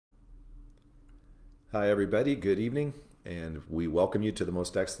Hi, everybody. Good evening, and we welcome you to the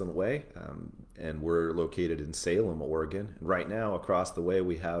Most Excellent Way. And we're located in Salem, Oregon. And right now, across the way,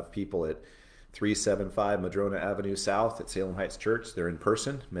 we have people at 375 Madrona Avenue South at Salem Heights Church. They're in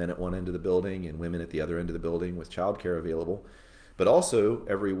person, men at one end of the building and women at the other end of the building with childcare available. But also,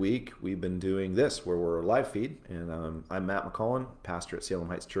 every week, we've been doing this where we're a live feed. And I'm Matt McCullen, pastor at Salem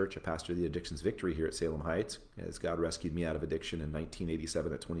Heights Church, a pastor of the Addictions Victory here at Salem Heights, as God rescued me out of addiction in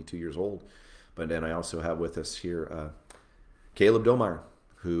 1987 at 22 years old. But then I also have with us here Caleb Domeyer,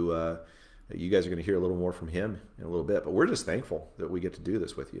 who you guys are going to hear a little more from him in a little bit. But we're just thankful that we get to do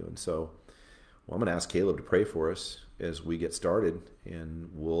this with you. And so I'm going to ask Caleb to pray for us as we get started, and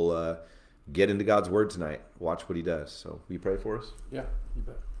we'll get into God's Word tonight. Watch what he does. So will you pray for us? Yeah, you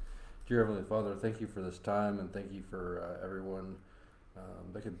bet. Dear Heavenly Father, thank you for this time, and thank you for everyone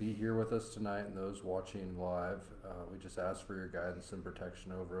that could be here with us tonight and those watching live. We just ask for your guidance and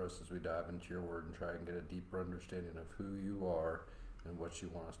protection over us as we dive into your word and try and get a deeper understanding of who you are and what you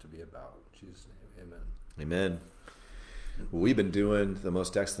want us to be about. In Jesus' name, amen. Amen. We've been doing the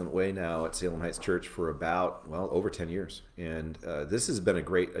Most Excellent Way now at Salem Heights Church for about, over 10 years. And this has been a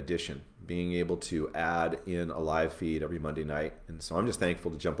great addition, being able to add in a live feed every Monday night. And so I'm just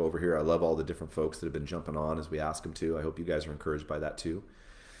thankful to jump over here. I love all the different folks that have been jumping on as we ask them to. I hope you guys are encouraged by that too.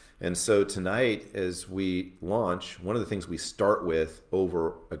 And so tonight, as we launch, one of the things we start with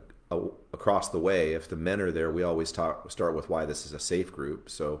across the way, if the men are there, we always start with why this is a safe group.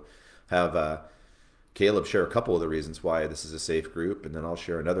 So have Caleb share a couple of the reasons why this is a safe group, and then I'll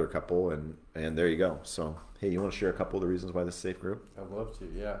share another couple, and there you go. So, hey, you want to share a couple of the reasons why this is a safe group? I'd love to,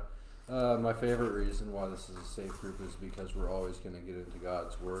 yeah. My favorite reason why this is a safe group is because we're always going to get into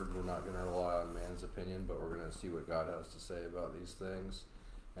God's Word. We're not going to rely on man's opinion, but we're going to see what God has to say about these things.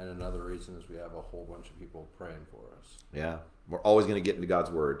 And another reason is we have a whole bunch of people praying for us. Yeah, we're always going to get into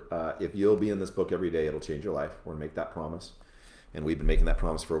God's Word. If you'll be in this book every day, it'll change your life. We're going to make that promise. And we've been making that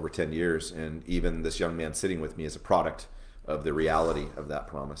promise for over 10 years. And even this young man sitting with me is a product of the reality of that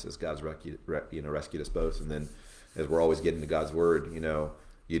promise as God's rescued us both. And then as we're always getting to God's Word,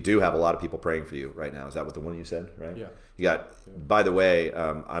 you do have a lot of people praying for you right now. Is that what the one you said, right? Yeah. You got, by the way,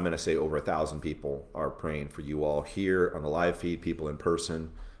 I'm going to say over 1,000 people are praying for you all here on the live feed, people in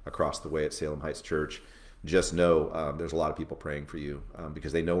person across the way at Salem Heights Church. Just know there's a lot of people praying for you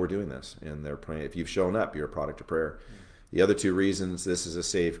because they know we're doing this, and they're praying. If you've shown up, you're a product of prayer. The other two reasons this is a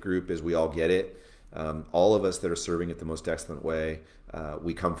safe group is we all get it. All of us that are serving it the Most Excellent Way,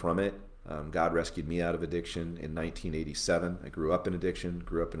 we come from it. God rescued me out of addiction in 1987. I grew up in addiction,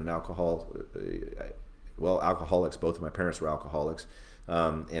 grew up in an alcoholics. Both of my parents were alcoholics.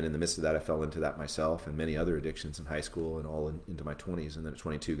 And in the midst of that, I fell into that myself and many other addictions in high school and all into my 20s. And then at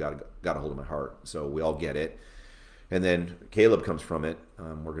 22, got a hold of my heart. So we all get it. And then Caleb comes from it.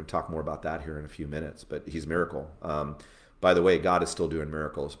 We're going to talk more about that here in a few minutes, but he's a miracle. By the way, God is still doing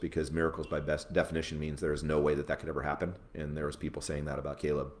miracles because miracles by best definition means there is no way that could ever happen. And there was people saying that about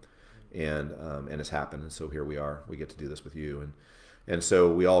Caleb. And it's happened. And so here we are. We get to do this with you. And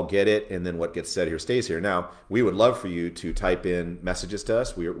so we all get it. And then what gets said here stays here. Now, we would love for you to type in messages to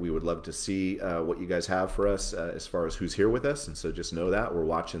us. We would love to see what you guys have for us as far as who's here with us. And so just know that. We're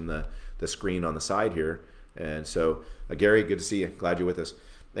watching the screen on the side here. And so, Gary, good to see you. Glad you're with us.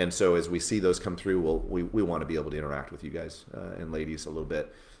 And so as we see those come through, we want to be able to interact with you guys and ladies a little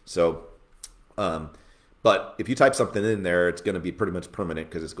bit. So, but if you type something in there, it's going to be pretty much permanent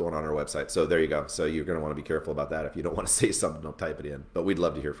because it's going on our website. So there you go. So you're going to want to be careful about that. If you don't want to say something, don't type it in. But we'd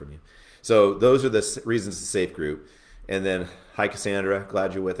love to hear from you. So those are the reasons it's a safe group. And then, hi, Cassandra.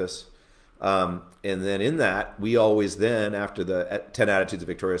 Glad you're with us. And then in that, we always then, after the 10 Attitudes of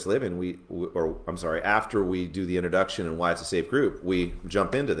Victorious Living, after we do the introduction and why it's a safe group, we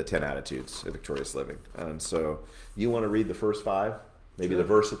jump into the 10 Attitudes of Victorious Living. And so you want to read the first 5, maybe the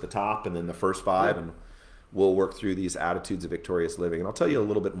verse at the top and then the first 5, and we'll work through these attitudes of victorious living. And I'll tell you a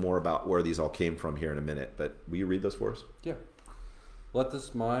little bit more about where these all came from here in a minute. But will you read those for us? Yeah. Let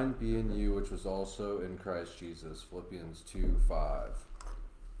this mind be in you, which was also in Christ Jesus. Philippians 2:5.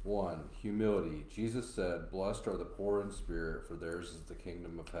 1. Humility. Jesus said, "Blessed are the poor in spirit, for theirs is the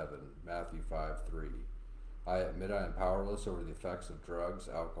kingdom of heaven." Matthew 5:3. I admit I am powerless over the effects of drugs,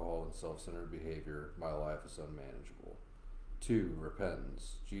 alcohol, and self-centered behavior. My life is unmanageable. 2.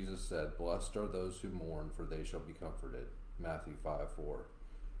 Repentance. Jesus said, "Blessed are those who mourn, for they shall be comforted." Matthew 5:4.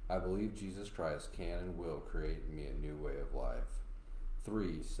 I believe Jesus Christ can and will create in me a new way of life.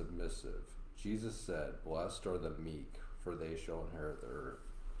 3. Submissive. Jesus said, "Blessed are the meek, for they shall inherit the earth."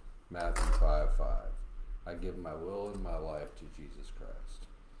 Matthew 5:5. I give my will and my life to Jesus Christ.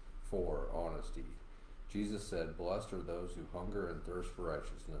 4. Honesty. Jesus said, "Blessed are those who hunger and thirst for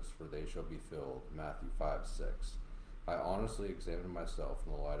righteousness, for they shall be filled." Matthew 5:6. I honestly examine myself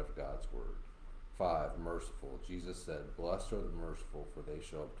in the light of God's word. 5. Merciful. Jesus said, "Blessed are the merciful, for they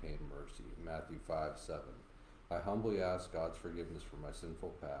shall obtain mercy." Matthew 5:7. I humbly ask God's forgiveness for my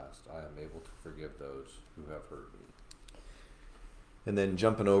sinful past. I am able to forgive those who have hurt me. And then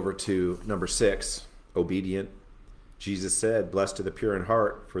jumping over to number 6, obedient. Jesus said, "Blessed are the pure in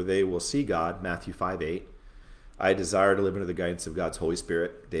heart, for they will see God." Matthew 5:8. I desire to live under the guidance of God's Holy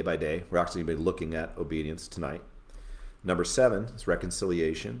Spirit day by day. We're actually going to be looking at obedience tonight. Number 7 is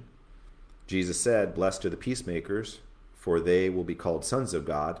reconciliation. Jesus said, "Blessed are the peacemakers, for they will be called sons of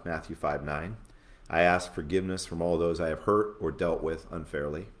God." Matthew 5:9. I ask forgiveness from all those I have hurt or dealt with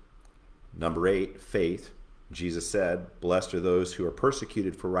unfairly. Number 8, faith. Jesus said, "Blessed are those who are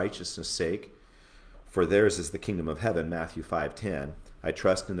persecuted for righteousness' sake, for theirs is the kingdom of heaven." Matthew 5:10. I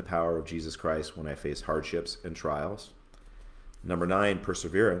trust in the power of Jesus Christ when I face hardships and trials. Number 9,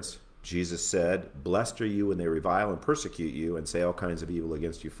 perseverance. Jesus said, "Blessed are you when they revile and persecute you and say all kinds of evil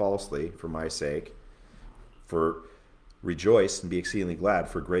against you falsely for my sake. For rejoice and be exceedingly glad,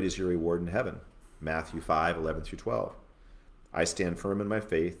 for great is your reward in heaven." Matthew 5:11 through 12. I stand firm in my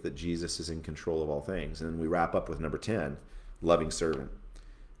faith that Jesus is in control of all things. And then we wrap up with number 10, loving servant.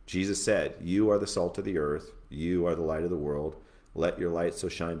 Jesus said, "You are the salt of the earth. You are the light of the world. Let your light so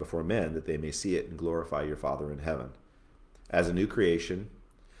shine before men that they may see it and glorify your Father in heaven." As a new creation,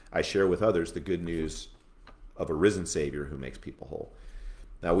 I share with others the good news of a risen Savior who makes people whole.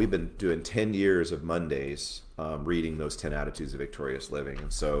 Now, we've been doing 10 years of Mondays reading those 10 attitudes of victorious living.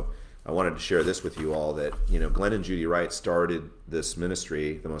 And so I wanted to share this with you all that, Glenn and Judy Wright started this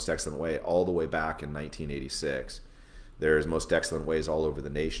ministry, The Most Excellent Way, all the way back in 1986. There's Most Excellent Ways all over the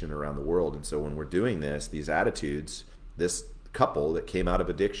nation and around the world. And so when we're doing this, these attitudes, this couple that came out of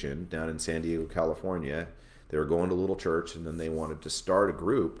addiction down in San Diego, California, they were going to a little church, and then they wanted to start a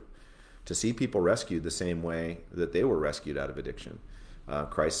group to see people rescued the same way that they were rescued out of addiction.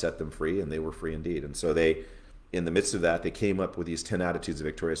 Christ set them free, and they were free indeed. And so they, in the midst of that, they came up with these 10 attitudes of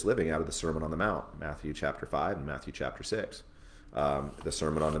victorious living out of the Sermon on the Mount, Matthew chapter 5 and Matthew chapter 6, the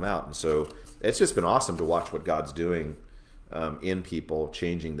Sermon on the Mount. And so it's just been awesome to watch what God's doing in people,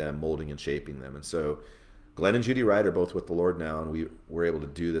 changing them, molding and shaping them. And so Glenn and Judy Wright are both with the Lord now, and we're able to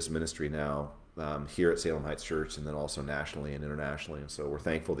do this ministry now here at Salem Heights Church, and then also nationally and internationally. And so we're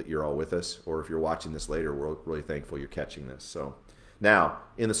thankful that you're all with us, or if you're watching this later, we're really thankful you're catching this. So now,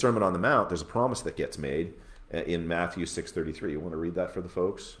 in the Sermon on the Mount, there's a promise that gets made in Matthew 6:33. You want to read that for the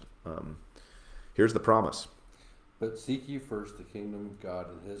folks? Here's the promise. "But seek ye first the kingdom of God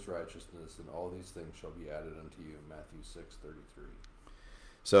and his righteousness, and all these things shall be added unto you." Matthew 6:33.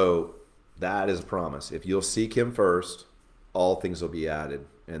 So that is a promise. If you'll seek him first, all things will be added.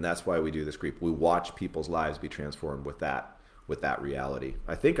 And that's why we do this group. We watch people's lives be transformed with that reality.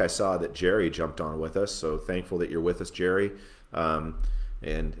 I think I saw that Jerry jumped on with us, so thankful that you're with us, Jerry.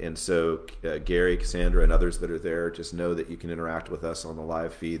 And so Gary, Cassandra, and others that are there, just know that you can interact with us on the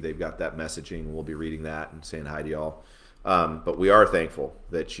live feed. They've got that messaging. We'll be reading that and saying hi to y'all. But we are thankful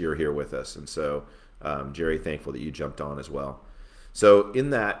that you're here with us. And so, Jerry, thankful that you jumped on as well. So in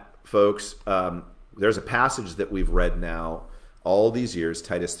that, folks, there's a passage that we've read now all these years,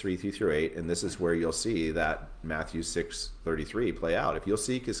 Titus 3:3-8, and this is where you'll see that Matthew 6:33 play out. If you'll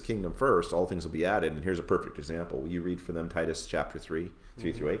seek his kingdom first, all things will be added. And here's a perfect example. Will you read for them Titus chapter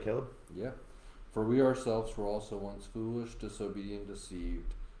 3:3-8, Caleb? Yeah. "For we ourselves were also once foolish, disobedient,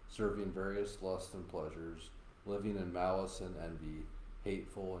 deceived, serving various lusts and pleasures, living in malice and envy,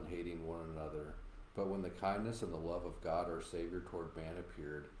 hateful and hating one another. But when the kindness and the love of God our Savior toward man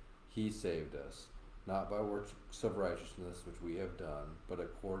appeared, he saved us, not by works of righteousness which we have done, but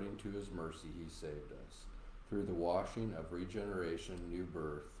according to his mercy he saved us, through the washing of regeneration, new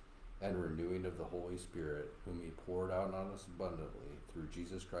birth, and renewing of the Holy Spirit, whom he poured out on us abundantly through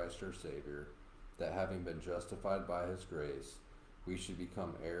Jesus Christ our Savior, that having been justified by his grace, we should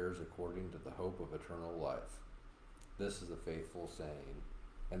become heirs according to the hope of eternal life. This is a faithful saying,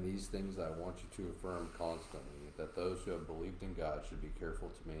 and these things I want you to affirm constantly, that those who have believed in God should be careful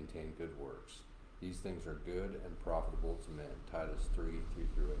to maintain good works. These things are good and profitable to men." Titus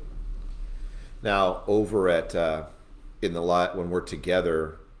 3:3-8. Now, over at in the lot, when we're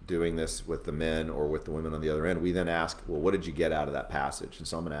together doing this with the men or with the women on the other end, we then ask, well, what did you get out of that passage? And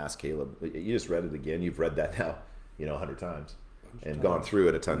so I'm going to ask Caleb. You just read it again. You've read that now, 100 times and gone through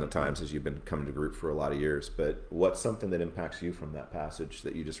it a ton of times as you've been coming to group for a lot of years. But what's something that impacts you from that passage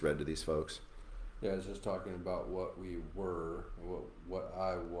that you just read to these folks? Yeah, it's just talking about what we were, and what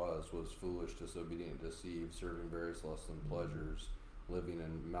I was foolish, disobedient, deceived, serving various lusts and pleasures, living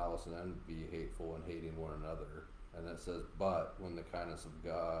in malice and envy, hateful and hating one another. And it says, but when the kindness of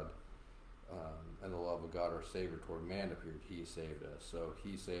God and the love of God our Savior toward man appeared, he saved us. So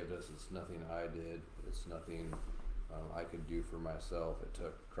he saved us. It's nothing I did. It's nothing I could do for myself. It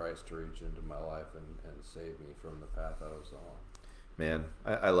took Christ to reach into my life and save me from the path I was on. Man,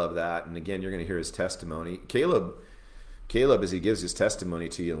 I love that. And again, you're going to hear his testimony. Caleb, as he gives his testimony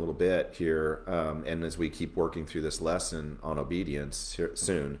to you in a little bit here, and as we keep working through this lesson on obedience here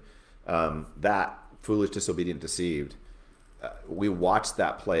soon, that foolish, disobedient, deceived, we watched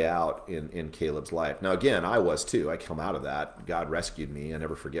that play out in Caleb's life. Now, again, I was too. I come out of that. God rescued me. I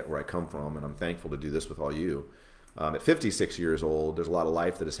never forget where I come from, and I'm thankful to do this with all you. At 56 years old, there's a lot of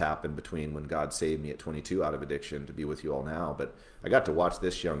life that has happened between when God saved me at 22 out of addiction to be with you all now. But I got to watch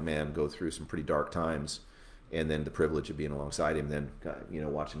this young man go through some pretty dark times, and then the privilege of being alongside him. Then,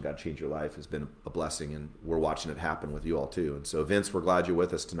 watching God change your life has been a blessing, and we're watching it happen with you all too. And so, Vince, we're glad you're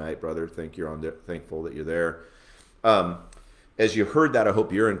with us tonight, brother. Thankful that you're there. As you heard that, I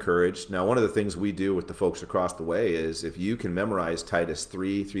hope you're encouraged. Now, one of the things we do with the folks across the way is if you can memorize Titus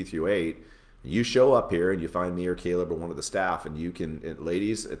 3:3-8, you show up here and you find me or Caleb or one of the staff, and you can, and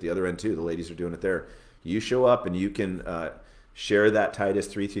ladies at the other end too, the ladies are doing it there. You show up and you can share that Titus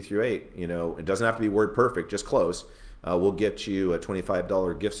 3:3-8. It doesn't have to be word perfect, just close. We'll get you a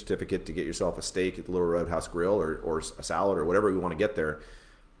 $25 gift certificate to get yourself a steak at the Little Roadhouse Grill or a salad or whatever we want to get there.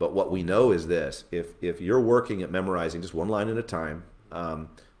 But what we know is this: if you're working at memorizing just one line at a time,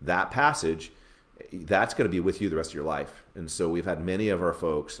 that passage, that's going to be with you the rest of your life. And so we've had many of our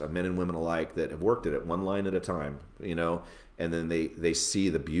folks, men and women alike, that have worked at it one line at a time, and then they see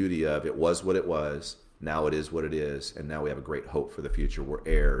the beauty of it was what it was, now it is what it is, and now we have a great hope for the future. We're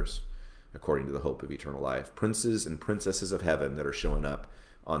heirs according to the hope of eternal life. Princes and princesses of heaven that are showing up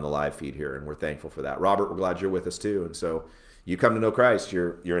on the live feed here, and we're thankful for that. Robert, we're glad you're with us too. And so you come to know Christ,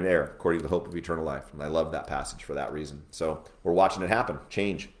 you're an heir according to the hope of eternal life. And I love that passage for that reason. So we're watching it happen,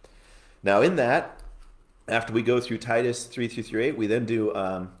 change. Now in that, after we go through Titus 3:3-8, we then do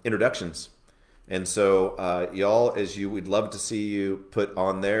introductions. And so y'all, we'd love to see you put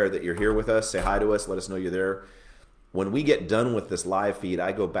on there that you're here with us. Say hi to us. Let us know you're there. When we get done with this live feed,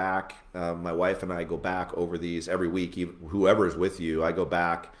 I go back, my wife and I go back over these every week. Whoever is with you, I go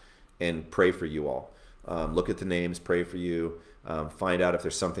back and pray for you all. Look at the names, pray for you, find out if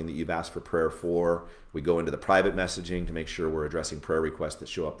there's something that you've asked for prayer for. We go into the private messaging to make sure we're addressing prayer requests that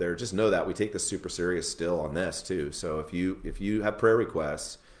show up there. Just know that we take this super serious still on this too. So if you have prayer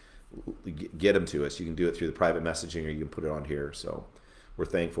requests, get them to us. You can do it through the private messaging, or you can put it on here. So we're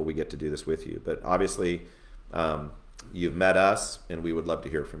thankful we get to do this with you. But obviously, you've met us, and we would love to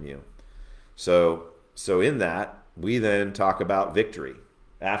hear from you. So in that, we then talk about victory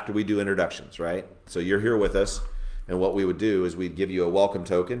after we do introductions, right? So you're here with us, and what we would do is we'd give you a welcome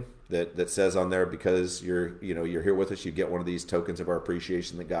token that says on there, because you're here with us, you get one of these tokens of our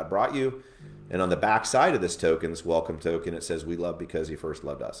appreciation that God brought you. And on the back side of this token, this welcome token, it says, "We love because he first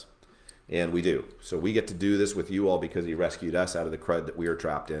loved us." And we do. So we get to do this with you all because he rescued us out of the crud that we are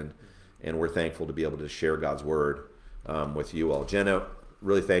trapped in. And we're thankful to be able to share God's word with you all. Jenna,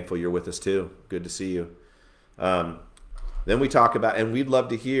 really thankful you're with us too. Good to see you. Then we talk about, and we'd love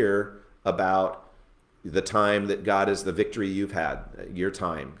to hear about the time that God is the victory you've had, your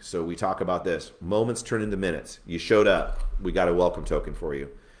time. So we talk about this. Moments turn into minutes. You showed up. We got a welcome token for you.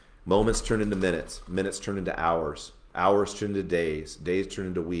 Moments turn into minutes. Minutes turn into hours. Hours turn into days. Days turn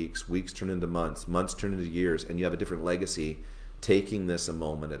into weeks. Weeks turn into months. Months turn into years. And you have a different legacy taking this a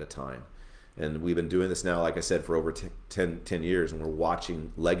moment at a time. And we've been doing this now, like I said, for over 10 years, and we're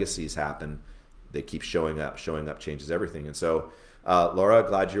watching legacies happen. They keep showing up. Showing up changes everything. And so, Laura,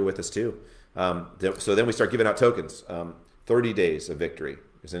 glad you're with us too. So then we start giving out tokens. 30 days of victory.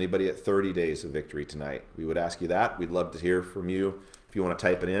 Is anybody at 30 days of victory tonight? We would ask you that. We'd love to hear from you if you want to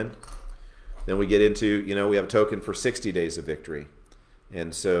type it in. Then we get into, we have a token for 60 days of victory.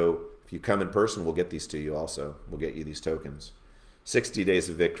 And so if you come in person, we'll get these to you also. We'll get you these tokens. 60 days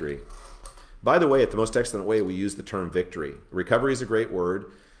of victory. By the way, at the most excellent way, we use the term victory. Recovery is a great word,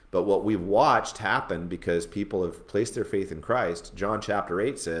 but what we've watched happen because people have placed their faith in Christ, John chapter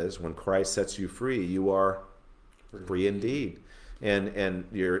 8 says, when Christ sets you free, you are free indeed. And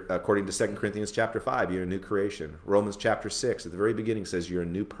you're, according to 2 Corinthians chapter 5, you're a new creation. Romans chapter 6, at the very beginning, says you're a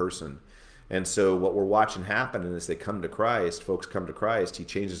new person. And so what we're watching happen is they come to Christ, folks come to Christ, he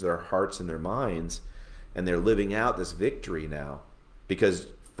changes their hearts and their minds, and they're living out this victory now. Because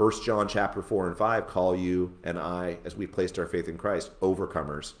 1 John chapter 4 and 5 call you and I, as we placed our faith in Christ,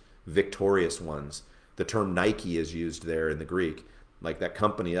 overcomers, victorious ones. The term Nike is used there in the Greek, like that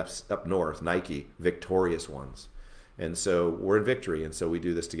company up north, Nike, victorious ones. And so we're in victory, and so we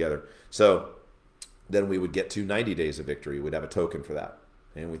do this together. So then we would get to 90 days of victory. We'd have a token for that.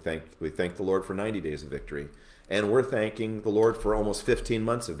 And we thank the Lord for 90 days of victory. And we're thanking the Lord for almost 15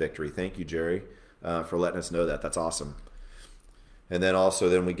 months of victory. Thank you, Jerry, for letting us know that. That's awesome. And then also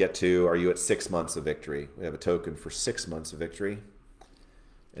then we get to, are you at 6 months of victory? We have a token for 6 months of victory.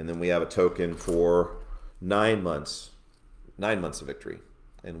 And then we have a token for 9 months of victory.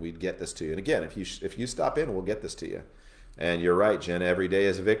 And we'd get this to you. And again, if you stop in, we'll get this to you. And you're right, Jen, every day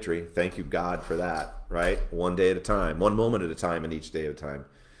is a victory. Thank you, God, for that, right? One day at a time, one moment at a time, and each day at a time.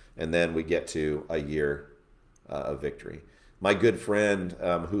 And then we get to a year of victory. My good friend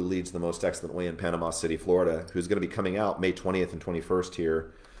who leads the Most Excellent Way in Panama City, Florida, who's going to be coming out May 20th and 21st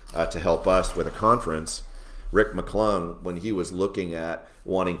here to help us with a conference, Rick McClung, when he was looking at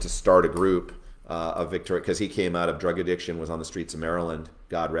wanting to start a group of victory, because he came out of drug addiction, was on the streets of Maryland.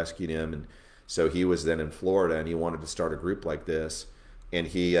 God rescued him, and so he was then in Florida, and he wanted to start a group like this. And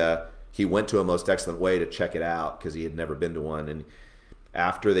he went to a Most Excellent Way to check it out because he had never been to one. And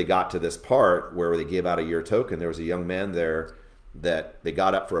after they got to this part where they gave out a year token, there was a young man there that they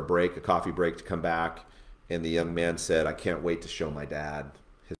got up for a break, a coffee break, to come back. And the young man said, I can't wait to show my dad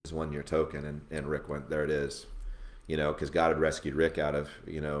his 1 year token. And Rick went, there it is. Because God had rescued Rick out of,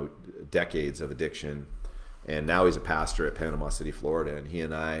 decades of addiction. And now he's a pastor at Panama City, Florida. And he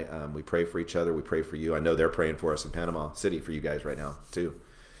and I, we pray for each other. We pray for you. I know they're praying for us in Panama City for you guys right now, too.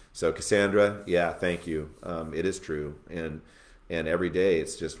 So, Cassandra, yeah, thank you. It is true. And every day,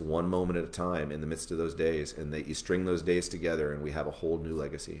 it's just one moment at a time in the midst of those days. And that you string those days together, and we have a whole new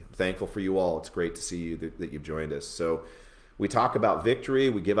legacy. I'm thankful for you all. It's great to see you that you've joined us. So we talk about victory.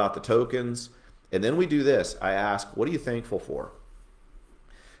 We give out the tokens. And then we do this. I ask, what are you thankful for?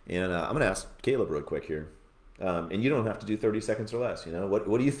 And I'm going to ask Caleb real quick here. And you don't have to do 30 seconds or less. What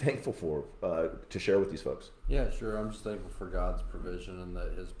are you thankful for to share with these folks? Yeah, sure. I'm just thankful for God's provision and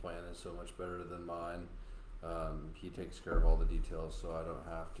that His plan is so much better than mine. He takes care of all the details, so I don't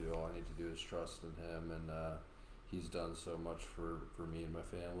have to. All I need to do is trust in Him, and He's done so much for me and my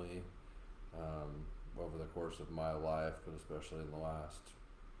family over the course of my life, but especially in the last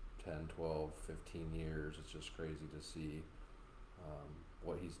 10, 12, 15 years. It's just crazy to see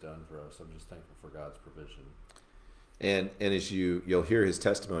what He's done for us. I'm just thankful for God's provision. And as you'll hear his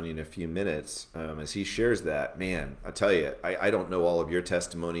testimony in a few minutes, as he shares that, man, I tell you, I don't know all of your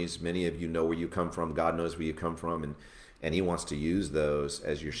testimonies. Many of you know where you come from. God knows where you come from, and He wants to use those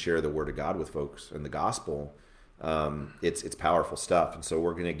as you share the Word of God with folks and the gospel. It's powerful stuff. And so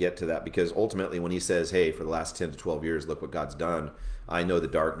we're going to get to that, because ultimately when he says, hey, for the last 10 to 12 years, look what God's done, I know the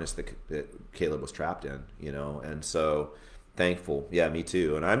darkness that Caleb was trapped in, and so thankful. Yeah, me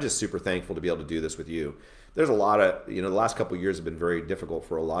too. And I'm just super thankful to be able to do this with you. There's a lot of, the last couple of years have been very difficult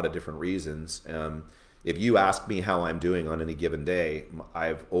for a lot of different reasons. If you ask me how I'm doing on any given day,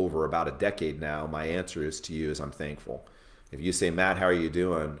 I've over about a decade now, my answer is to you is I'm thankful. If you say, Matt, how are you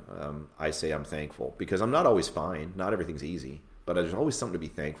doing? I say I'm thankful, because I'm not always fine. Not everything's easy, but there's always something to be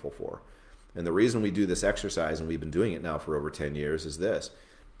thankful for. And the reason we do this exercise, and we've been doing it now for over 10 years, is this.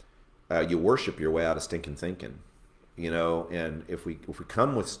 You worship your way out of stinking thinking. And if we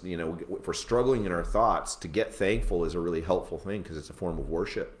come with, if we're struggling in our thoughts, to get thankful is a really helpful thing, because it's a form of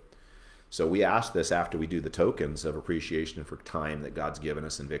worship. So we ask this after we do the tokens of appreciation for time that God's given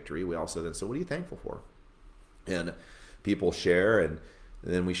us in victory. We also then say, what are you thankful for? And people share, and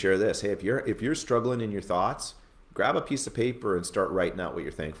then we share this. Hey, if you're struggling in your thoughts, grab a piece of paper and start writing out what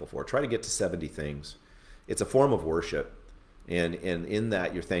you're thankful for. Try to get to 70 things. It's a form of worship. And in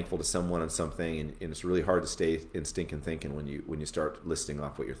that, you're thankful to someone and something, and it's really hard to stay in stinking thinking when you start listing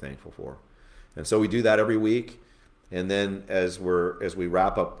off what you're thankful for. And so we do that every week, and then as we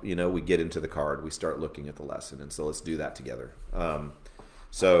wrap up, we get into the card. We start looking at the lesson, and so let's do that together.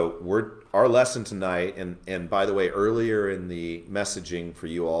 So our lesson tonight, and by the way, earlier in the messaging for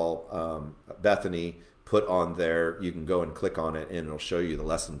you all, Bethany put on there. You can go and click on it, and it'll show you the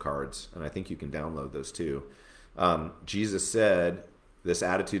lesson cards, and I think you can download those too. Jesus said, this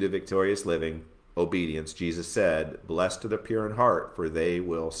attitude of victorious living, obedience, Jesus said, blessed are the pure in heart, for they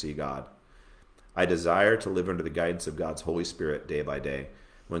will see God. I desire to live under the guidance of God's Holy Spirit day by day.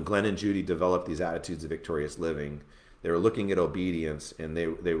 When Glenn and Judy developed these attitudes of victorious living, they were looking at obedience, and they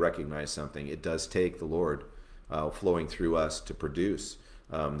recognized something. It does take the Lord flowing through us to produce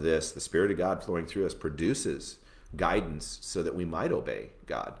this. The Spirit of God flowing through us produces guidance so that we might obey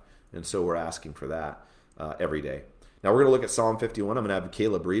God. And so we're asking for that every day. Now we're going to look at Psalm 51. I'm going to have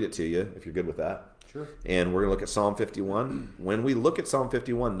Caleb read it to you, if you're good with that. Sure. And we're going to look at Psalm 51. When we look at Psalm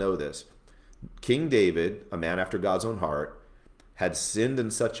 51, know this. King David, a man after God's own heart, had sinned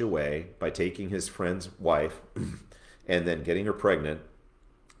in such a way by taking his friend's wife and then getting her pregnant,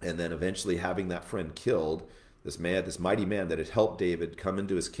 and then eventually having that friend killed. This man, this mighty man that had helped David come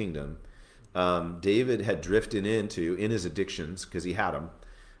into his kingdom. David had drifted into, in his addictions, because he had them,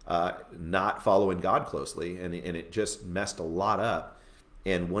 not following God closely, and it just messed a lot up.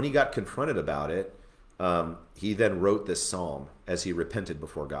 And when he got confronted about it, he then wrote this psalm as he repented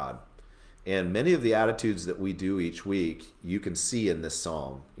before God. And many of the attitudes that we do each week, you can see in this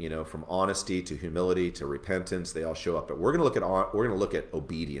psalm. From honesty to humility to repentance, they all show up. But we're going to look at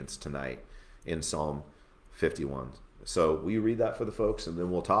obedience tonight in Psalm 51. So will you read that for the folks, and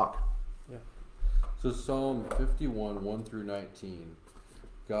then we'll talk. Yeah. So Psalm 51, 1 through 19.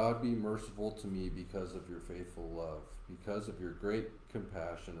 God, be merciful to me because of your faithful love. Because of your great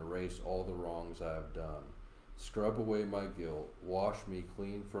compassion, erase all the wrongs I have done. Scrub away my guilt. Wash me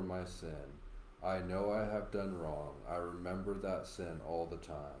clean from my sin. I know I have done wrong. I remember that sin all the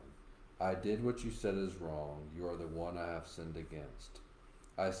time. I did what you said is wrong. You are the one I have sinned against.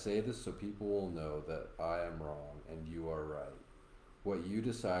 I say this so people will know that I am wrong and you are right. What you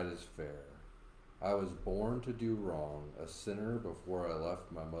decide is fair. I was born to do wrong, a sinner before I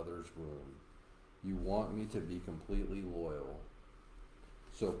left my mother's womb. You want me to be completely loyal.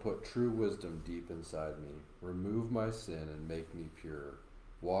 So put true wisdom deep inside me. Remove my sin and make me pure.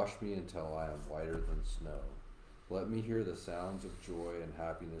 Wash me until I am whiter than snow. Let me hear the sounds of joy and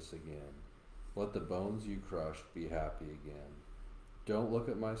happiness again. Let the bones you crushed be happy again. Don't look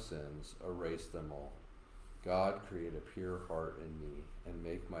at my sins, erase them all. God, create a pure heart in me and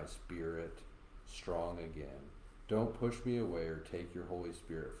make my spirit strong again. Don't push me away or take your Holy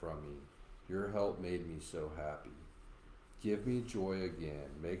Spirit from me. Your help made me so happy. Give me joy again.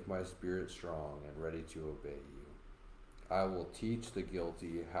 Make my spirit strong and ready to obey you. I will teach the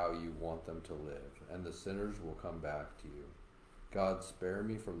guilty how you want them to live, and the sinners will come back to you. God, spare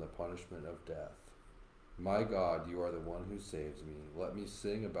me from the punishment of death. My God, you are the one who saves me. Let me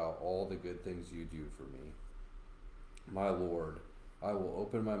sing about all the good things you do for me. My Lord, I will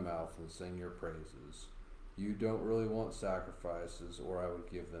open my mouth and sing your praises. You don't really want sacrifices, or I would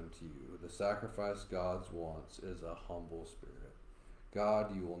give them to you. The sacrifice God wants is a humble spirit.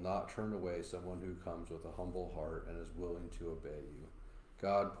 God, you will not turn away someone who comes with a humble heart and is willing to obey you.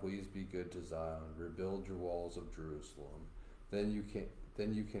 God, please be good to Zion. Rebuild your walls of Jerusalem. Then you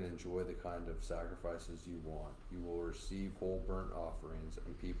can enjoy the kind of sacrifices you want. You will receive whole burnt offerings,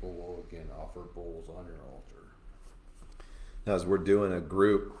 and people will again offer bulls on your altar. Now, as we're doing a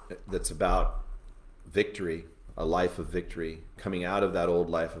group that's about victory, a life of victory, coming out of that old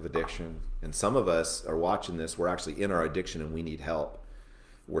life of addiction, and some of us are watching this, we're actually in our addiction and we need help.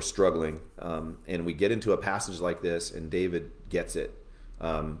 We're struggling, and we get into a passage like this, and David gets it.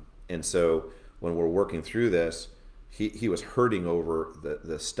 And so when we're working through this, he was hurting over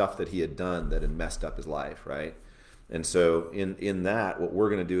the stuff that he had done that had messed up his life, right? And so in that, what we're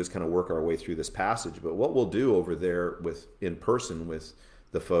going to do is kind of work our way through this passage. But what we'll do over there in person with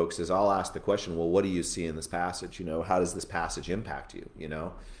the folks is I'll ask the question, well, what do you see in this passage? How does this passage impact you?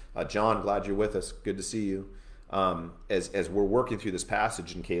 John, glad you're with us. Good to see you. As we're working through this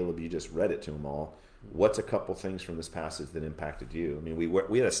passage, and Caleb, you just read it to them all, what's a couple things from this passage that impacted you? I mean,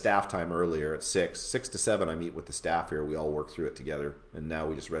 we had a staff time earlier at 6 to 7. I meet with the staff here. We all work through it together, and now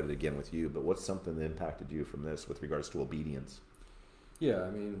we just read it again with you. But what's something that impacted you from this with regards to obedience? Yeah,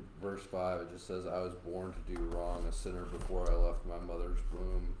 I mean, verse 5, it just says, I was born to do wrong, a sinner before I left my mother's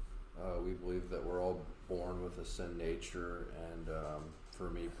womb. We believe that we're all born with a sin nature, and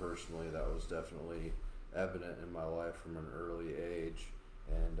for me personally, that was definitely evident in my life from an early age.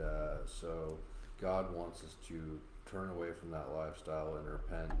 And so God wants us to turn away from that lifestyle and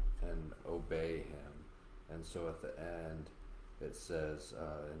repent and obey him. And so at the end, it says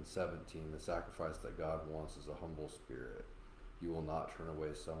in 17, the sacrifice that God wants is a humble spirit. You will not turn away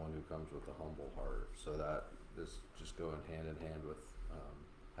someone who comes with a humble heart. So that this just going hand in hand with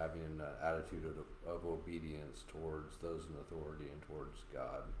having an attitude of obedience towards those in authority and towards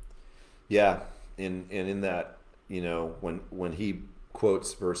God. Yeah, and in that, when he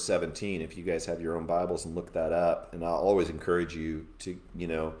quotes verse 17, if you guys have your own Bibles and look that up, and I'll always encourage you to,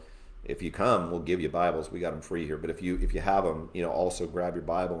 if you come, we'll give you Bibles. We got them free here. But if you have them, also grab your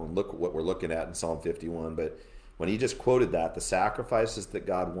Bible and look at what we're looking at in Psalm 51. But when he just quoted that, the sacrifices that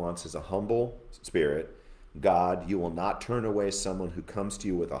God wants is a humble spirit. God, you will not turn away someone who comes to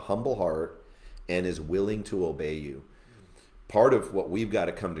you with a humble heart and is willing to obey you. Part of what we've got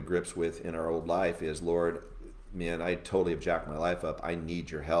to come to grips with in our old life is, Lord, man, I totally have jacked my life up. I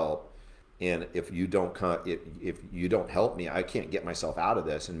need your help. And if you don't if you don't help me, I can't get myself out of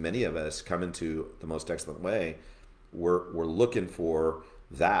this. And many of us come into the Most Excellent Way. We're looking for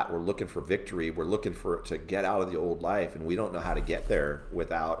that. We're looking for victory. We're looking for to get out of the old life, and we don't know how to get there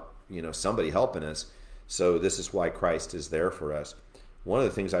without, somebody helping us. So this is why Christ is there for us. One of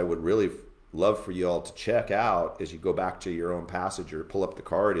the things I would really love for you all to check out as you go back to your own passage or pull up the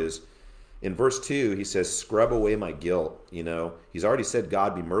card is in verse 2, he says, scrub away my guilt. He's already said,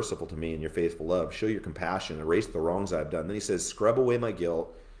 God, be merciful to me in your faithful love. Show your compassion. Erase the wrongs I've done. Then he says, scrub away my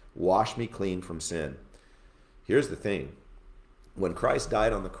guilt. Wash me clean from sin. Here's the thing. When Christ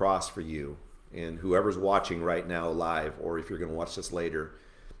died on the cross for you, and whoever's watching right now live, or if you're going to watch this later,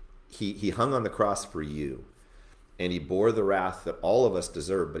 he hung on the cross for you. And he bore the wrath that all of us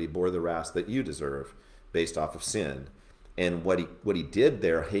deserve, but he bore the wrath that you deserve based off of sin. And what he did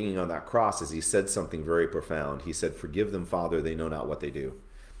there, hanging on that cross, is he said something very profound. He said, forgive them, Father, they know not what they do.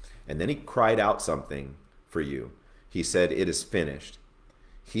 And then he cried out something for you. He said, it is finished.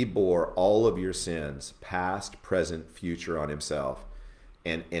 He bore all of your sins, past, present, future, on himself.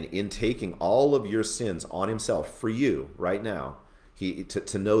 And in taking all of your sins on himself for you right now,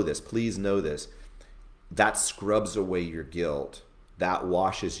 to know this, please know this, that scrubs away your guilt. That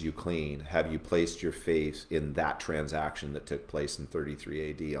washes you clean. Have you placed your faith in that transaction that took place in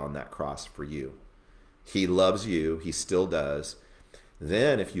 33 AD on that cross for you? He loves you. He still does.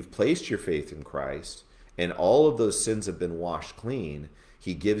 Then if you've placed your faith in Christ and all of those sins have been washed clean,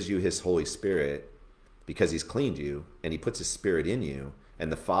 he gives you his Holy Spirit because he's cleaned you, and he puts his Spirit in you.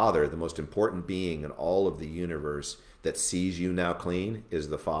 And the Father, the most important being in all of the universe that sees you now clean, is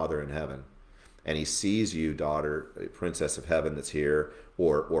the Father in heaven. And he sees you, daughter, princess of heaven that's here,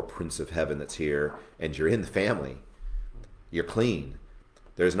 or prince of heaven that's here, and you're in the family. You're clean.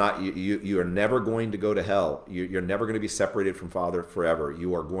 There's not you are never going to go to hell. You're never going to be separated from Father forever.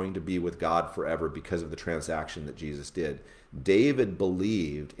 You are going to be with God forever because of the transaction that Jesus did. David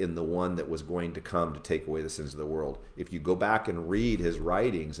believed in the one that was going to come to take away the sins of the world. If you go back and read his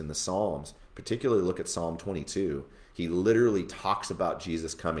writings in the Psalms, particularly look at Psalm 22, he literally talks about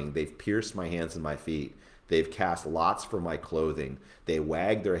Jesus coming. They've pierced my hands and my feet. They've cast lots for my clothing. They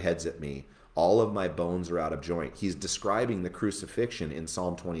wag their heads at me. All of my bones are out of joint. He's describing the crucifixion in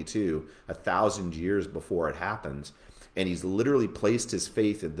Psalm 22 1,000 years before it happens. And he's literally placed his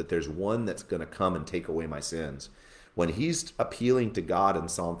faith in that there's one that's going to come and take away my sins. When he's appealing to God in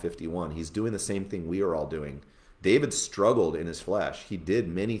Psalm 51, he's doing the same thing we are all doing. David struggled in his flesh. He did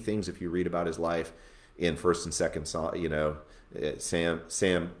many things, if you read about his life, in 1st and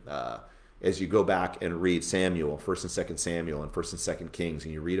 2nd, as you go back and read Samuel, 1st and 2nd Samuel, and 1st and 2nd Kings,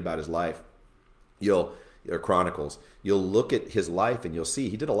 and you read about his life, or Chronicles, you'll look at his life and you'll see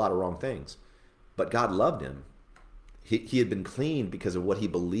he did a lot of wrong things, but God loved him. He had been cleaned because of what he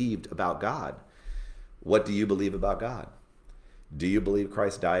believed about God. What do you believe about God? Do you believe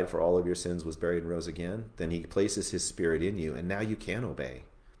Christ died for all of your sins, was buried, and rose again? Then he places his Spirit in you, and now you can obey.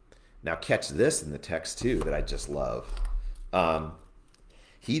 Now catch this in the text too that I just love.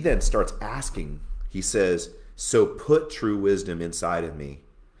 He then starts asking, he says, so put true wisdom inside of me.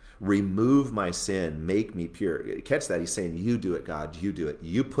 Remove my sin, make me pure. Catch that? He's saying, you do it, God, you do it.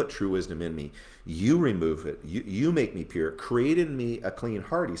 You put true wisdom in me. You remove it. You make me pure. Create in me a clean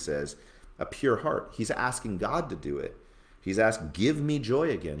heart, he says, a pure heart. He's asking God to do it. He's asking, give me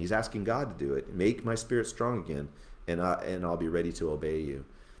joy again. He's asking God to do it. Make my spirit strong again, and I'll be ready to obey you.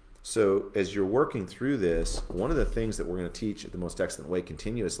 So as you're working through this, one of the things that we're going to teach at the Most Excellent Way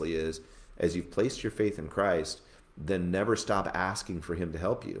continuously is, as you've placed your faith in Christ, then never stop asking for him to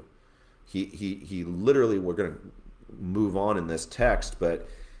help you. He literally, we're going to move on in this text, but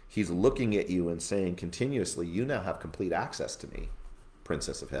he's looking at you and saying continuously, you now have complete access to me,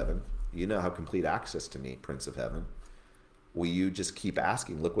 Princess of Heaven. You now have complete access to me, Prince of Heaven. Will you just keep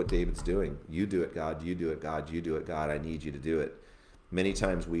asking? Look what David's doing. You do it, God. You do it, God. You do it, God. I need you to do it. Many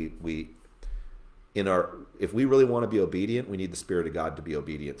times if we really want to be obedient, we need the Spirit of God to be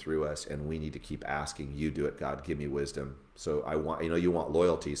obedient through us, and we need to keep asking, you do it, God, give me wisdom. So you want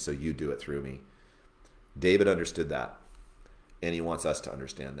loyalty, so you do it through me. David understood that, and he wants us to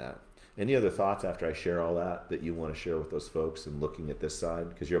understand that. Any other thoughts after I share all that you want to share with those folks and looking at this side?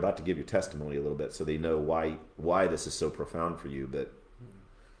 Because you're about to give your testimony a little bit so they know why this is so profound for you, but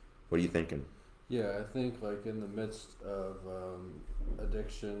what are you thinking? Yeah, I think like in the midst of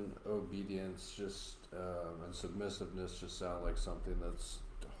addiction, obedience, and submissiveness just sound like something that's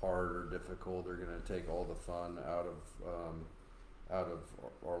hard or difficult. They're going to take all the fun out of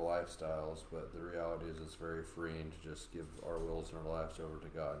our lifestyles, but the reality is it's very freeing to just give our wills and our lives over to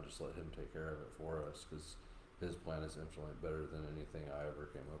God and just let him take care of it for us, because his plan is infinitely better than anything I ever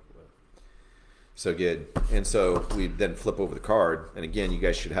came up with. So good. And so we then flip over the card. And again, you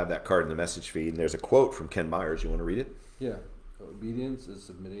guys should have that card in the message feed. And there's a quote from Ken Myers. You want to read it? Yeah. Obedience is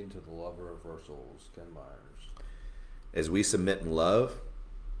submitting to the lover of our souls. Ken Myers. As we submit in love,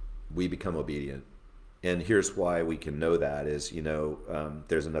 we become obedient. And here's why we can know that is,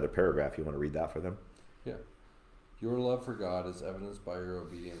 there's another paragraph. You want to read that for them? Yeah. Your love for God is evidenced by your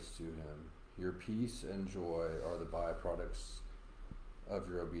obedience to Him. Your peace and joy are the byproducts of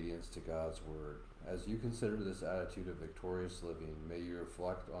your obedience to God's word. As you consider this attitude of victorious living, may you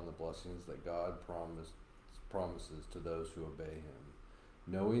reflect on the blessings that God promises to those who obey Him,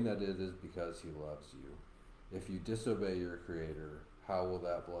 knowing that it is because He loves you. If you disobey your Creator, how will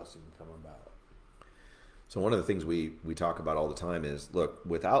that blessing come about? So one of the things we talk about all the time is, look,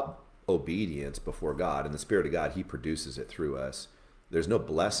 without obedience before God and the Spirit of God, He produces it through us. There's no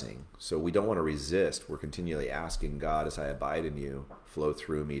blessing. So we don't want to resist. We're continually asking God, as I abide in you, flow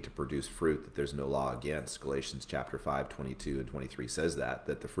through me to produce fruit that there's no law against. Galatians chapter 5, 22 and 23 says that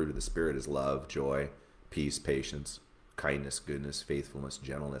the fruit of the Spirit is love, joy, peace, patience, kindness, goodness, faithfulness,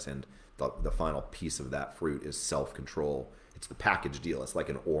 gentleness, and the final piece of that fruit is self-control. It's the package deal. It's like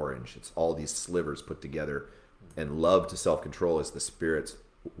an orange. It's all these slivers put together. And love to self-control is the Spirit's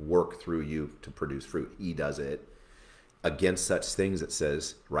work through you to produce fruit. He does it. Against such things, it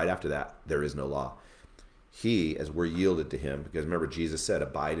says, right after that, there is no law. He, as we're yielded to Him, because remember Jesus said,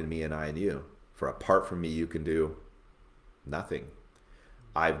 abide in me and I in you. For apart from me, you can do nothing.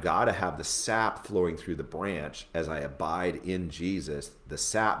 I've got to have the sap flowing through the branch as I abide in Jesus. The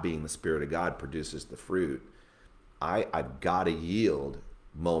sap, being the Spirit of God, produces the fruit. I've got to yield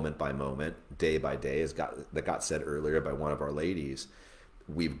moment by moment, day by day, as that got said earlier by one of our ladies.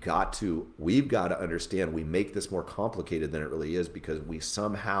 We've got to understand we make this more complicated than it really is because we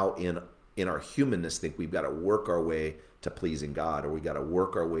somehow in our humanness think we've got to work our way to pleasing God, or we got to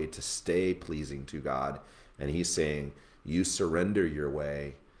work our way to stay pleasing to God. And He's saying, you surrender your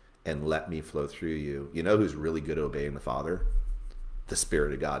way and let me flow through you. You know who's really good at obeying the Father? The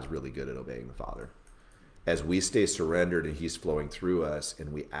Spirit of God's really good at obeying the Father. As we stay surrendered and He's flowing through us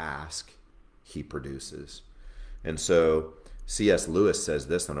and we ask, He produces. And so C.S. Lewis says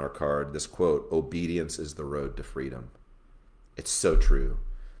this on our card, this quote, obedience is the road to freedom. It's so true.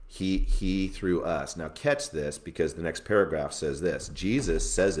 He through us. Now catch this, because the next paragraph says this. Jesus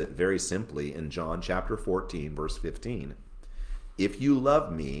says it very simply in John chapter 14, verse 15. If you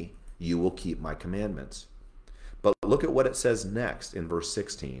love me, you will keep my commandments. But look at what it says next in verse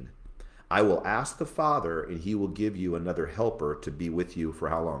 16. I will ask the Father, and He will give you another helper to be with you for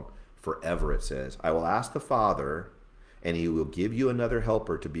how long? Forever, it says. I will ask the Father, and He will give you another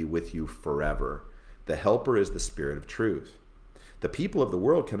helper to be with you forever. The helper is the Spirit of truth. The people of the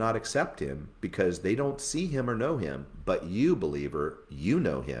world cannot accept Him because they don't see Him or know Him. But you, believer, you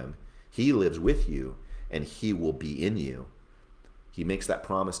know Him. He lives with you, and He will be in you. He makes that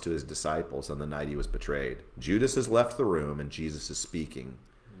promise to His disciples on the night He was betrayed. Judas has left the room, and Jesus is speaking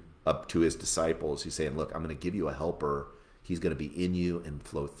up to His disciples. He's saying, look, I'm going to give you a helper. He's going to be in you and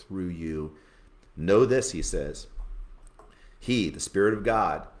flow through you. Know this, He says. He, the Spirit of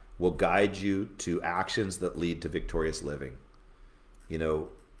God, will guide you to actions that lead to victorious living. You know,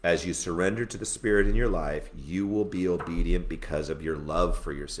 as you surrender to the Spirit in your life, you will be obedient because of your love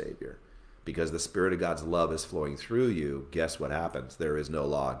for your Savior. Because the Spirit of God's love is flowing through you, guess what happens? There is no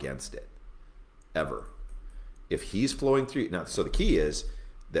law against it. Ever. If He's flowing through you. Now, so the key is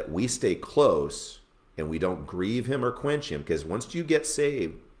that we stay close and we don't grieve Him or quench Him. Because once you get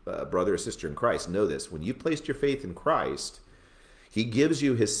saved, brother or sister in Christ, know this. When you placed your faith in Christ, He gives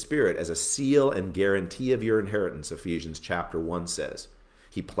you His Spirit as a seal and guarantee of your inheritance, Ephesians chapter 1 says.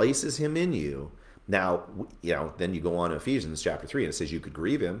 He places Him in you. Now, then you go on to Ephesians chapter 3, and it says you could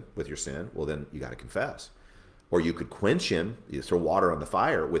grieve Him with your sin. Well, then you got to confess. Or you could quench Him, you throw water on the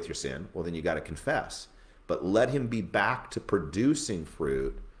fire with your sin. Well, then you got to confess. But let Him be back to producing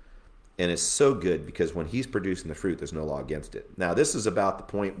fruit. And it's so good because when He's producing the fruit, there's no law against it. Now, this is about the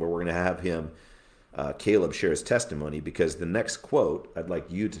point where we're going to have him Caleb share his testimony, because the next quote, I'd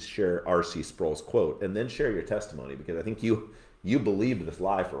like you to share R.C. Sproul's quote and then share your testimony, because I think you believed this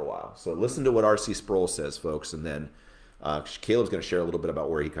lie for a while. So listen to what R.C. Sproul says, folks, and then Caleb's going to share a little bit about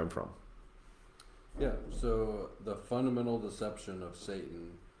where he come from. Yeah, so the fundamental deception of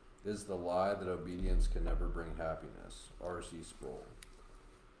Satan is the lie that obedience can never bring happiness, R.C. Sproul.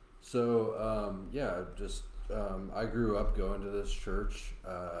 So, I grew up going to this church.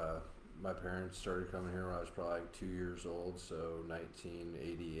 My parents started coming here when I was probably like 2 years old, so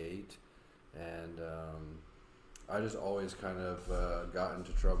 1988. And I just always kind of got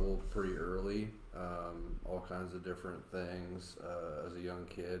into trouble pretty early, all kinds of different things as a young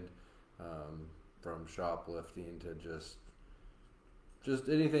kid, from shoplifting to just just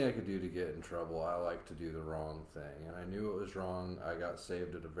anything I could do to get in trouble. I like to do the wrong thing, and I knew it was wrong. I got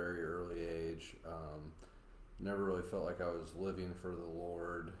saved at a very early age. Never really felt like I was living for the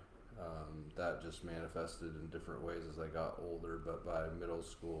Lord. That just manifested in different ways as I got older, but by middle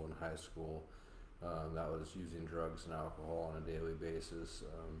school and high school, that was using drugs and alcohol on a daily basis,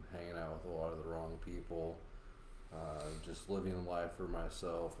 hanging out with a lot of the wrong people, just living life for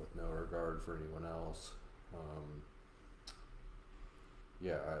myself with no regard for anyone else.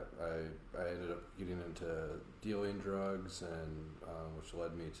 I ended up getting into dealing drugs, and which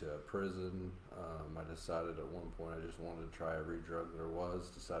led me to prison. I decided at one point I just wanted to try every drug there was.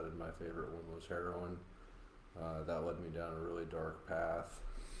 Decided my favorite one was heroin. That led me down a really dark path,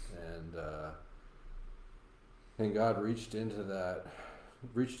 and God reached into that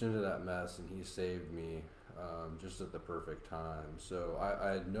mess, and He saved me just at the perfect time. So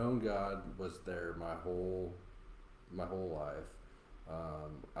I had known God was there my whole life.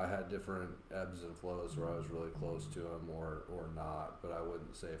 I had different ebbs and flows where I was really close to Him or not, but I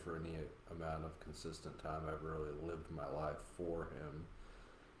wouldn't say for any amount of consistent time I've really lived my life for Him.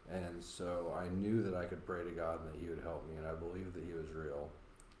 And so I knew that I could pray to God and that He would help me, and I believed that He was real.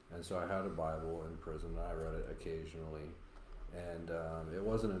 And so I had a Bible in prison, and I read it occasionally. And it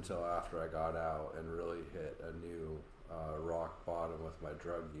wasn't until after I got out and really hit a new rock bottom with my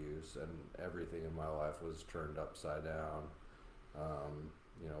drug use, and everything in my life was turned upside down.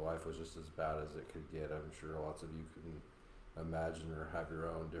 Life was just as bad as it could get. I'm sure lots of you can imagine or have your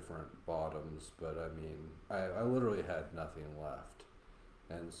own different bottoms, but I mean, I literally had nothing left.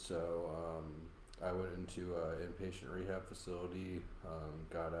 And so I went into an inpatient rehab facility,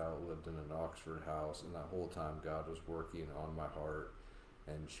 got out, lived in an Oxford house, and that whole time God was working on my heart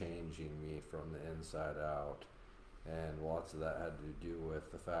and changing me from the inside out. And lots of that had to do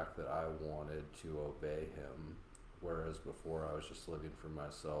with the fact that I wanted to obey Him. Whereas before I was just living for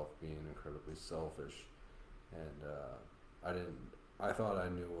myself, being incredibly selfish, and I thought I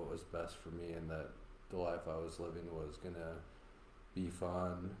knew what was best for me, and that the life I was living was gonna be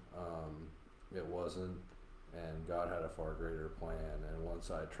fun. It wasn't, and God had a far greater plan. And once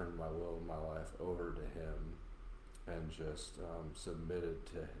I turned my will and my life over to Him, and just submitted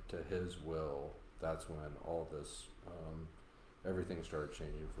to His will, that's when all this, everything started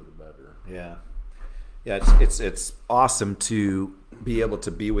changing for the better. Yeah. Yeah, it's awesome to be able to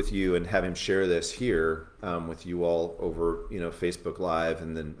be with you and have Him share this here with you all over Facebook Live,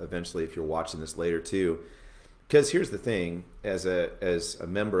 and then eventually if you're watching this later too. Because here's the thing: as a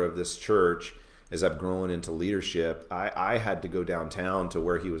member of this church, as I've grown into leadership, I had to go downtown to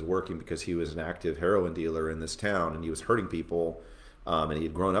where he was working because he was an active heroin dealer in this town, and he was hurting people. And he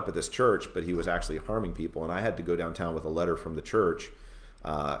had grown up at this church, but he was actually harming people. And I had to go downtown with a letter from the church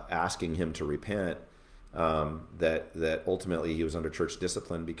asking him to repent. That ultimately he was under church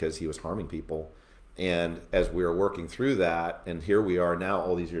discipline because he was harming people. And as we were working through that, and here we are now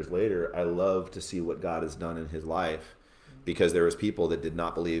all these years later, I love to see what God has done in his life, because there was people that did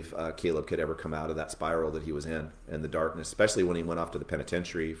not believe Caleb could ever come out of that spiral that he was in and the darkness, especially when he went off to the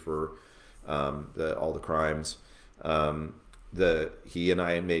penitentiary for all the crimes. He and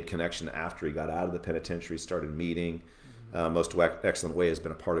I made connection after he got out of the penitentiary, started meeting. Most Excellent Way has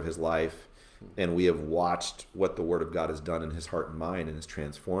been a part of his life. And we have watched what the Word of God has done in his heart and mind and has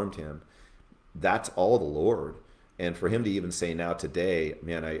transformed him. That's all the Lord. And for him to even say now today,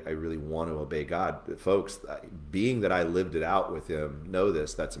 man, I really want to obey God. Folks, being that I lived it out with him, know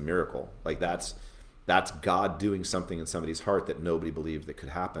this, that's a miracle. Like that's God doing something in somebody's heart that nobody believed that could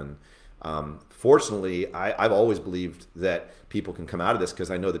happen. Fortunately, I've always believed that people can come out of this because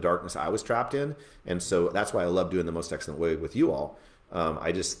I know the darkness I was trapped in. And so that's why I love doing the Most Excellent Way with you all.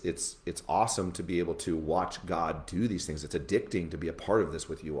 It's awesome to be able to watch God do these things. It's addicting to be a part of this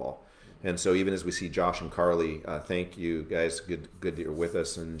with you all. And so even as we see Josh and Carly, thank you guys. Good that you're with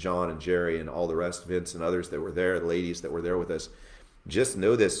us, and John and Jerry and all the rest, Vince and others that were there, ladies that were there with us. Just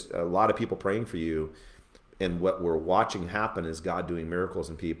know this, a lot of people praying for you. And what we're watching happen is God doing miracles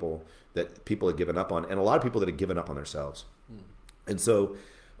in people that people had given up on, and a lot of people that had given up on themselves. And so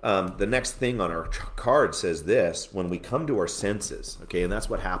the next thing on our card says this: when we come to our senses, okay, and that's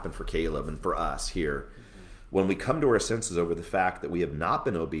what happened for Caleb and for us here. When we come to our senses over the fact that we have not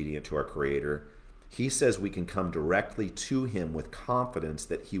been obedient to our Creator, he says we can come directly to him with confidence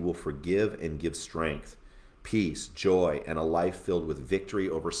that he will forgive and give strength, peace, joy, and a life filled with victory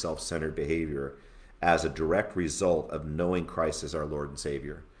over self-centered behavior as a direct result of knowing Christ as our Lord and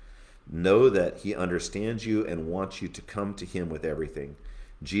Savior. Know that he understands you and wants you to come to him with everything.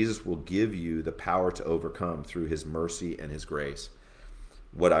 Jesus will give you the power to overcome through his mercy and his grace.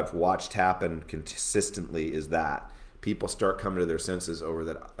 What I've watched happen consistently is that people start coming to their senses over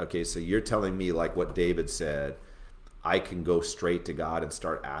that. Okay, so you're telling me, like what David said, I can go straight to God and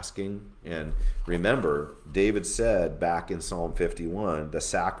start asking. And remember, David said back in Psalm 51, the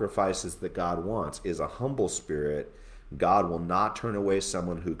sacrifices that God wants is a humble spirit. God will not turn away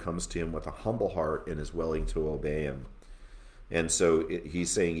someone who comes to him with a humble heart and is willing to obey him. And so he's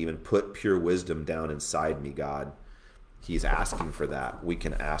saying, even put pure wisdom down inside me, God. He's asking for that. We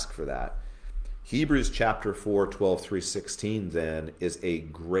can ask for that. Hebrews chapter 4, 12 through 16 then is a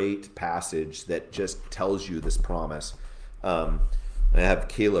great passage that just tells you this promise. I have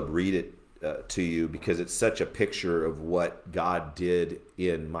Caleb read it to you because it's such a picture of what God did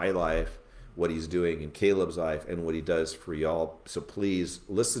in my life, what he's doing in Caleb's life, and what he does for y'all. So please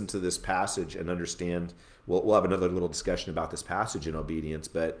listen to this passage and understand. We'll have another little discussion about this passage in obedience,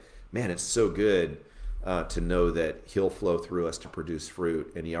 but man, it's so good to know that he'll flow through us to produce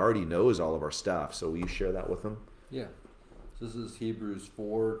fruit, and he already knows all of our stuff. So will you share that with him? Yeah. So this is Hebrews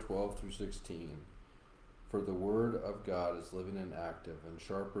 4, 12 through 16. For the word of God is living and active and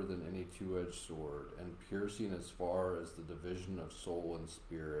sharper than any two-edged sword, and piercing as far as the division of soul and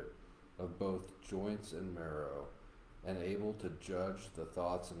spirit, of both joints and marrow, and able to judge the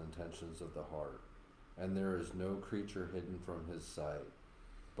thoughts and intentions of the heart. And there is no creature hidden from his sight,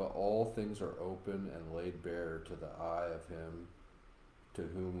 but all things are open and laid bare to the eye of him to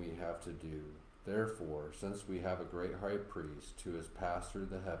whom we have to do. Therefore, since we have a great high priest who has passed through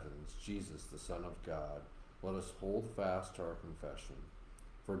the heavens, Jesus, the Son of God, let us hold fast to our confession.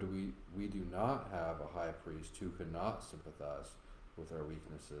 For we do not have a high priest who could not sympathize with our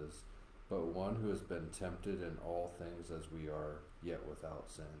weaknesses, but one who has been tempted in all things as we are, yet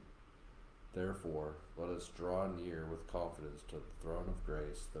without sin. Therefore, let us draw near with confidence to the throne of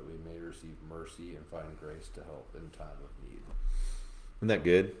grace, that we may receive mercy and find grace to help in time of need. Isn't that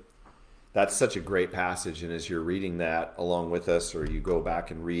good? That's such a great passage. And as you're reading that along with us, or you go back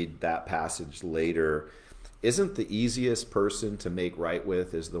and read that passage later, isn't the easiest person to make right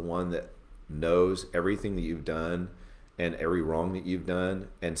with is the one that knows everything that you've done and every wrong that you've done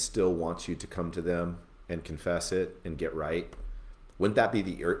and still wants you to come to them and confess it and get right? Wouldn't that be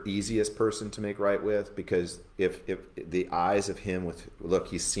the easiest person to make right with? Because if the eyes of him with, look,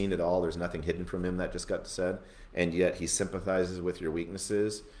 he's seen it all, there's nothing hidden from him, that just got said, and yet he sympathizes with your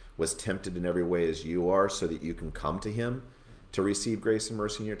weaknesses, was tempted in every way as you are, so that you can come to him to receive grace and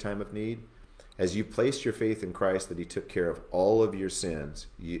mercy in your time of need. As you placed your faith in Christ, that he took care of all of your sins.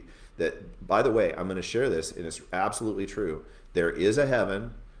 That, by the way, I'm going to share this, and it's absolutely true. There is a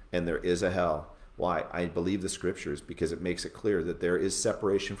heaven and there is a hell. Why? I believe the scriptures because it makes it clear that there is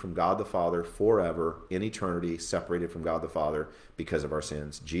separation from God the Father forever, in eternity, separated from God the Father because of our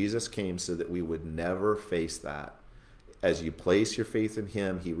sins. Jesus came so that we would never face that. As you place your faith in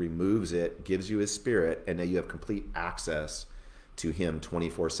him, he removes it, gives you his spirit, and now you have complete access to him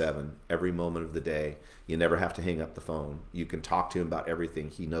 24/7, every moment of the day. You never have to hang up the phone. You can talk to him about everything.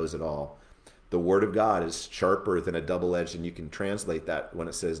 He knows it all. The word of God is sharper than a double-edged, and you can translate that when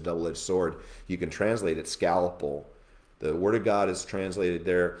it says double-edged sword. You can translate it scalpel. The word of God is translated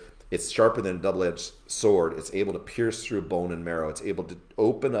there. It's sharper than a double-edged sword. It's able to pierce through bone and marrow. It's able to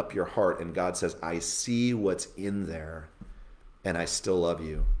open up your heart, and God says, I see what's in there, and I still love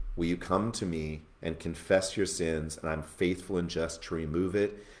you. Will you come to me and confess your sins, and I'm faithful and just to remove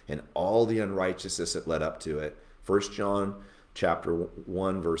it and all the unrighteousness that led up to it. 1 John chapter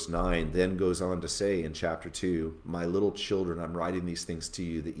 1 verse 9 then goes on to say in chapter 2, my little children, I'm writing these things to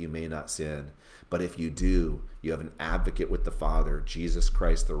you that you may not sin. But if you do, you have an advocate with the Father, Jesus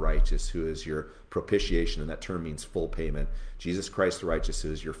Christ the righteous, who is your propitiation, and that term means full payment. Jesus Christ the righteous,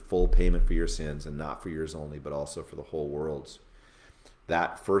 who is your full payment for your sins, and not for yours only, but also for the whole world's.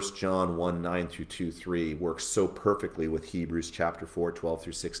 That 1 John 1, 9 through 2, 3 works so perfectly with Hebrews chapter 4, 12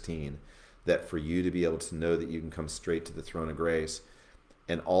 through 16, that for you to be able to know that you can come straight to the throne of grace,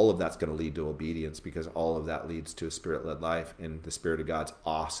 and all of that's going to lead to obedience, because all of that leads to a spirit-led life, and the Spirit of God's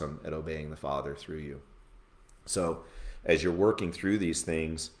awesome at obeying the Father through you. So as you're working through these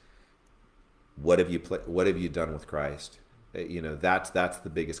things, what have you done with Christ? That's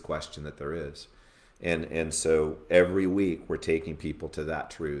the biggest question that there is. And so every week we're taking people to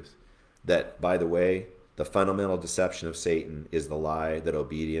that truth. That, by the way, the fundamental deception of Satan is the lie that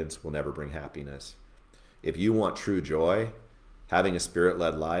obedience will never bring happiness. If you want true joy, having a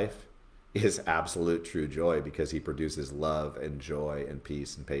spirit-led life is absolute true joy, because he produces love and joy and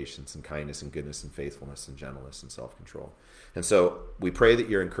peace and patience and kindness and goodness and faithfulness and gentleness and self-control. And so we pray that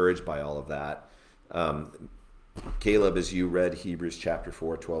you're encouraged by all of that. Caleb, as you read Hebrews chapter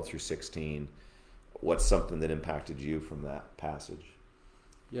 4, 12 through 16, what's something that impacted you from that passage?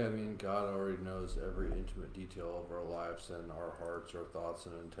 Yeah, I mean, God already knows every intimate detail of our lives and our hearts, our thoughts,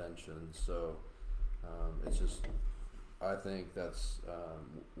 and intentions. So it's just, I think that's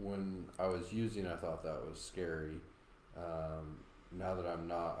when I was using, I thought that was scary. Now that I'm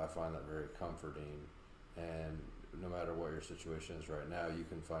not, I find that very comforting. And no matter what your situation is right now, you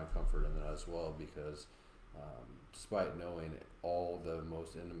can find comfort in that as well, because despite knowing all the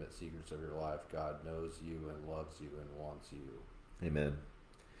most intimate secrets of your life, God knows you and loves you and wants you. Amen.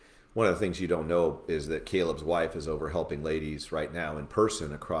 One of the things you don't know is that Caleb's wife is over helping ladies right now in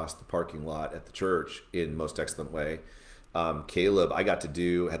person across the parking lot at the church in most excellent way. Caleb, I had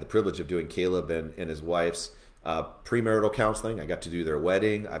the privilege of doing Caleb and his wife's premarital counseling. I got to do their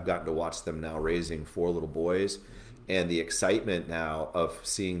wedding. I've gotten to watch them now raising 4 little boys. And the excitement now of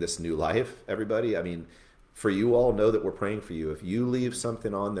seeing this new life, everybody, I mean, for you all, know that we're praying for you. If you leave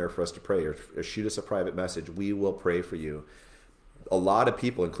something on there for us to pray, or shoot us a private message, we will pray for you. A lot of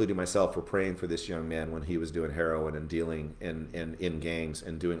people, including myself, were praying for this young man when he was doing heroin and dealing in gangs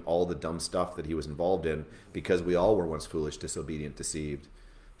and doing all the dumb stuff that he was involved in, because we all were once foolish, disobedient, deceived,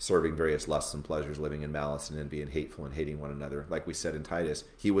 serving various lusts and pleasures, living in malice and envy and hateful and hating one another. Like we said in Titus,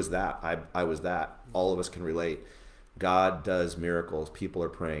 he was that. I was that. All of us can relate. God does miracles. People are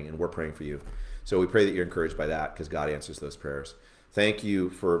praying, and we're praying for you. So we pray that you're encouraged by that, because God answers those prayers. Thank you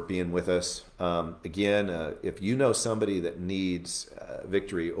for being with us. Again, if you know somebody that needs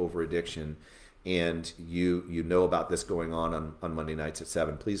victory over addiction, and you know about this going on Monday nights at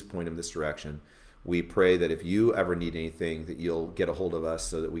 7, please point them this direction. We pray that if you ever need anything, that you'll get a hold of us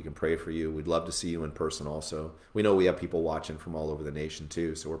so that we can pray for you. We'd love to see you in person also. We know we have people watching from all over the nation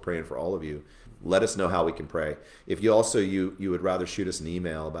too, so we're praying for all of you. Let us know how we can pray. If you also you would rather shoot us an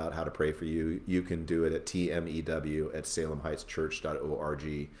email about how to pray for you, you can do it at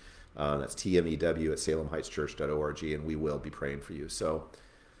tmew@salemheightschurch.org. That's tmew@salemheightschurch.org, and we will be praying for you. So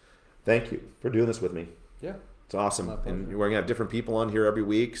thank you for doing this with me. Yeah. It's awesome. And we're going to have different people on here every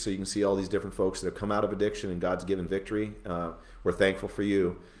week, so you can see all these different folks that have come out of addiction and God's given victory. We're thankful for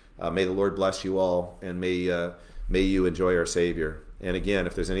you. May the Lord bless you all, and may you enjoy our Savior. And again,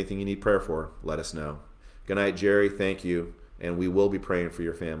 if there's anything you need prayer for, let us know. Good night, Jerry. Thank you. And we will be praying for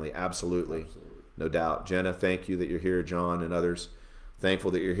your family. Absolutely. No doubt. Jenna, thank you that you're here. John and others, thankful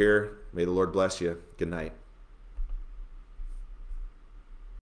that you're here. May the Lord bless you. Good night.